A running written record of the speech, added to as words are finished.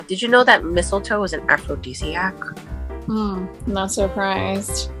Did you know that mistletoe is an aphrodisiac? Not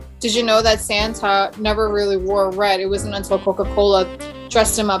surprised. Did you know that Santa never really wore red? It wasn't until Coca-Cola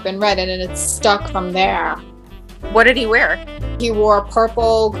dressed him up in red, and then it stuck from there. What did he wear? He wore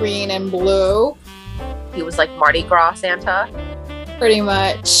purple, green, and blue. He was like Mardi Gras Santa? Pretty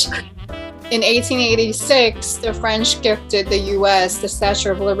much. In 1886, the French gifted the U.S. the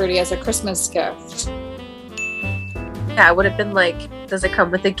Statue of Liberty as a Christmas gift. Yeah, I would have been like, does it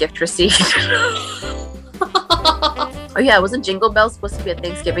come with a gift receipt? Oh yeah, wasn't Jingle Bells supposed to be a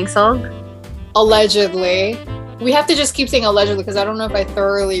Thanksgiving song? Allegedly. We have to just keep saying allegedly because I don't know if I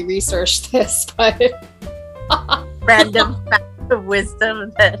thoroughly researched this, but... Random fact of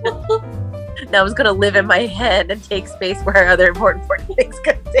wisdom that was going to live in my head and take space where other important things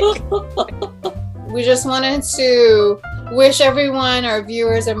could take. We just wanted to wish everyone, our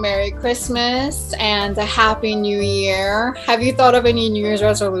viewers, a Merry Christmas and a Happy New Year. Have you thought of any New Year's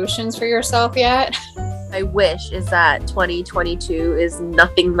resolutions for yourself yet? My wish is that 2022 is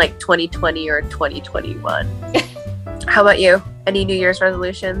nothing like 2020 or 2021. How about you? Any New Year's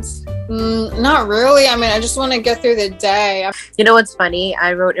resolutions? Not really. I mean, I just want to get through the day. You know what's funny?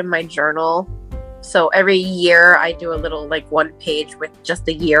 I wrote in my journal. So every year I do a little like one page with just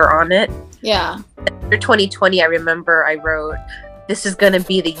a year on it. Yeah. For 2020, I remember I wrote, this is going to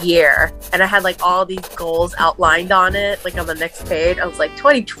be the year. And I had like all these goals outlined on it, like on the next page. I was like,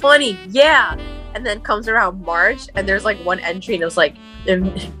 2020, yeah. And then comes around March and there's like one entry and it was like, I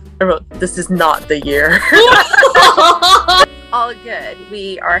wrote, this is not the year. All good.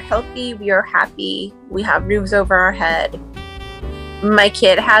 We are healthy. We are happy. We have roofs over our head. My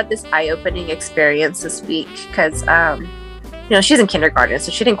kid had this eye-opening experience this week because, she's in kindergarten,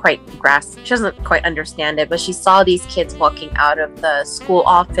 so she didn't quite grasp, she doesn't quite understand it, but she saw these kids walking out of the school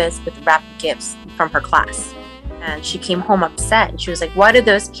office with wrapped gifts from her class. And she came home upset and she was like, why did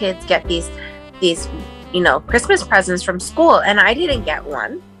those kids get these Christmas presents from school and I didn't get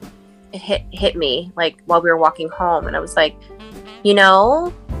one? It hit me like while we were walking home, and I was like,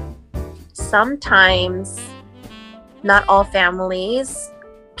 sometimes not all families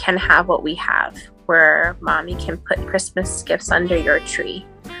can have what we have, where mommy can put Christmas gifts under your tree.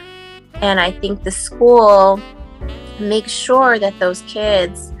 And I think the school makes sure that those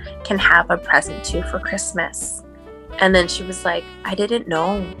kids can have a present too for Christmas. And then she was like, I didn't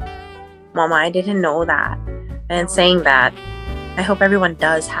know, Mama, I didn't know that. And saying that, I hope everyone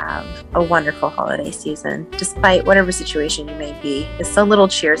does have a wonderful holiday season, despite whatever situation you may be. It's the little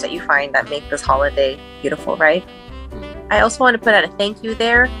cheers that you find that make this holiday beautiful, right? I also want to put out a thank you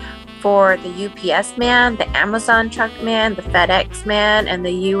there for the UPS man, the Amazon truck man, the FedEx man, and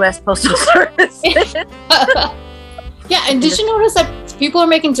the US Postal Service. Yeah, and did you notice that people are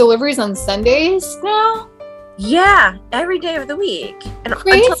making deliveries on Sundays now? Yeah, every day of the week. And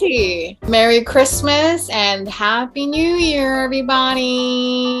crazy. Merry Christmas and Happy New Year,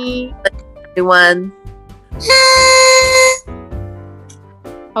 everybody. Everyone.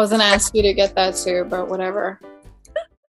 I was going to ask you to get that too, but whatever.